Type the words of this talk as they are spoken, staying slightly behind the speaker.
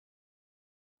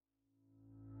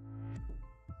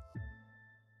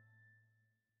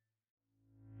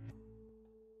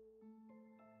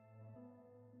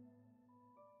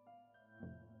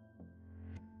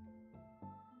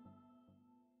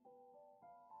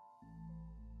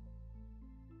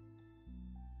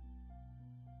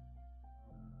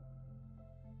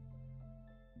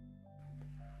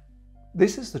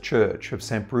This is the church of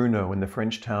Saint Bruno in the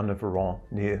French town of Rouen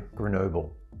near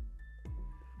Grenoble.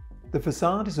 The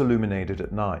facade is illuminated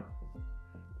at night,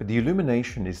 but the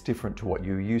illumination is different to what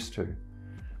you're used to.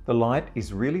 The light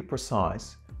is really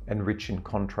precise and rich in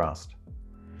contrast.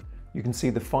 You can see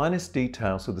the finest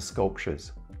details of the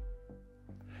sculptures.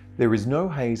 There is no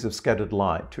haze of scattered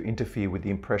light to interfere with the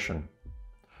impression,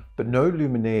 but no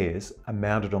luminaires are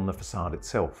mounted on the facade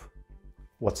itself.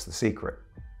 What's the secret?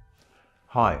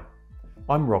 Hi,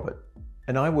 I'm Robert,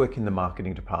 and I work in the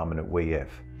marketing department at WEF.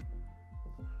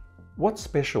 What's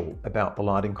special about the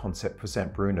lighting concept for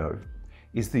Saint Bruno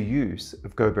is the use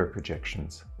of gobo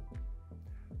projections.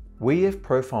 WEF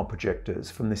profile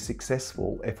projectors from the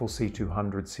successful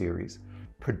FLC200 series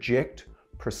project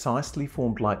precisely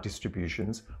formed light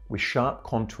distributions with sharp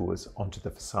contours onto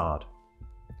the facade.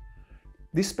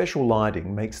 This special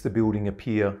lighting makes the building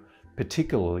appear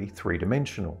particularly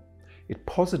three-dimensional. It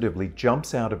positively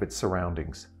jumps out of its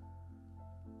surroundings.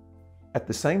 At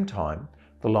the same time,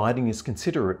 the lighting is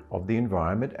considerate of the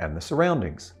environment and the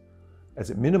surroundings, as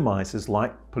it minimizes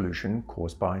light pollution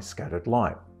caused by scattered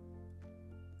light.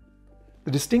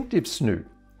 The distinctive snoot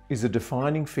is a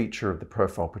defining feature of the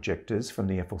profile projectors from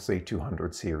the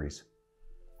FLC200 series.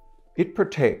 It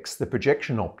protects the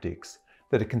projection optics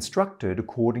that are constructed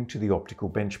according to the optical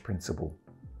bench principle.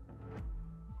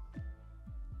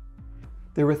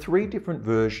 There are three different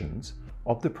versions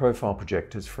of the profile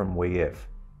projectors from WEF.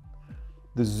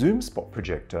 The zoom spot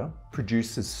projector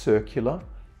produces circular,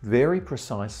 very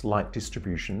precise light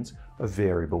distributions of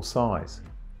variable size.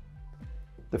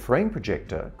 The frame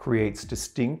projector creates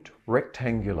distinct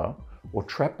rectangular or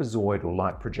trapezoidal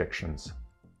light projections.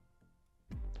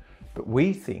 But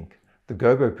we think the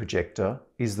gobo projector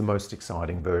is the most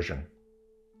exciting version.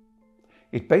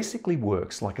 It basically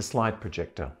works like a slide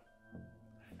projector.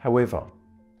 However,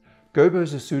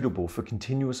 gobos are suitable for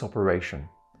continuous operation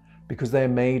because they are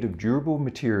made of durable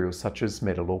materials such as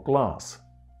metal or glass.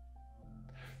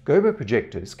 Gobo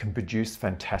projectors can produce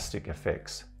fantastic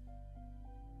effects.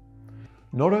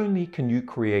 Not only can you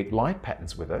create light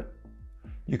patterns with it,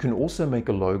 you can also make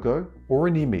a logo or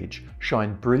an image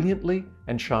shine brilliantly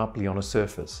and sharply on a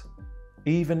surface,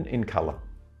 even in color.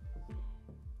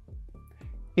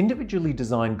 Individually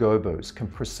designed gobos can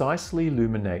precisely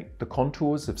illuminate the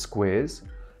contours of squares,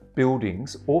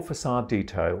 buildings, or facade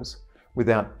details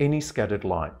without any scattered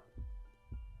light.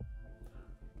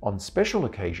 On special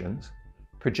occasions,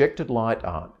 projected light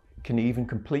art can even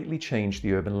completely change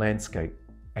the urban landscape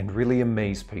and really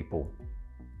amaze people.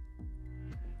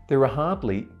 There are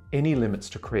hardly any limits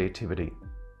to creativity.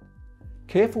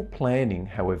 Careful planning,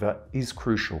 however, is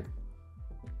crucial.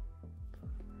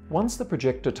 Once the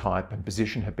projector type and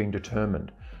position have been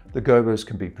determined, the gobos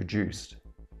can be produced.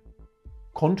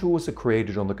 Contours are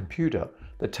created on the computer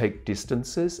that take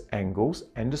distances, angles,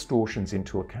 and distortions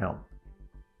into account.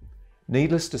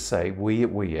 Needless to say, we at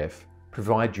WEF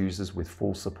provide users with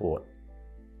full support.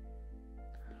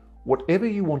 Whatever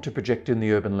you want to project in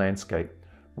the urban landscape,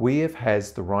 WEF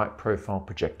has the right profile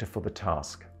projector for the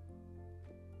task.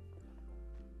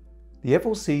 The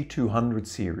FLC200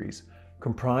 series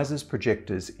comprises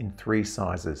projectors in three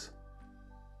sizes,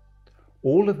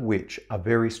 all of which are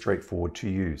very straightforward to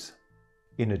use.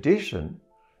 In addition,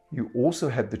 you also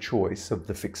have the choice of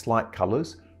the fixed light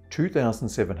colors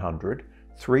 2700,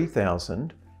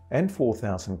 3000 and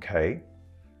 4000K,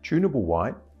 tunable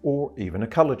white, or even a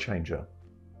color changer.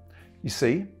 You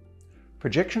see,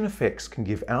 projection effects can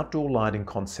give outdoor lighting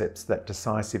concepts that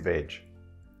decisive edge.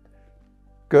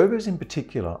 Gobos in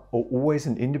particular are always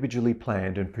an individually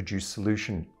planned and produced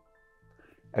solution.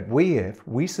 At WEF,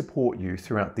 we support you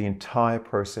throughout the entire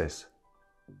process.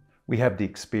 We have the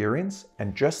experience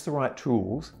and just the right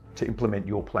tools to implement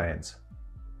your plans.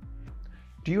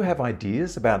 Do you have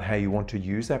ideas about how you want to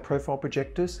use our profile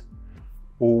projectors?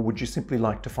 Or would you simply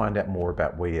like to find out more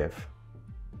about WEF?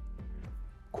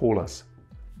 Call us.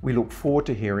 We look forward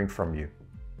to hearing from you.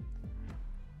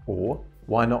 Or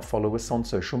why not follow us on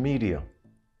social media?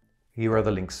 Here are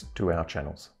the links to our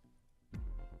channels.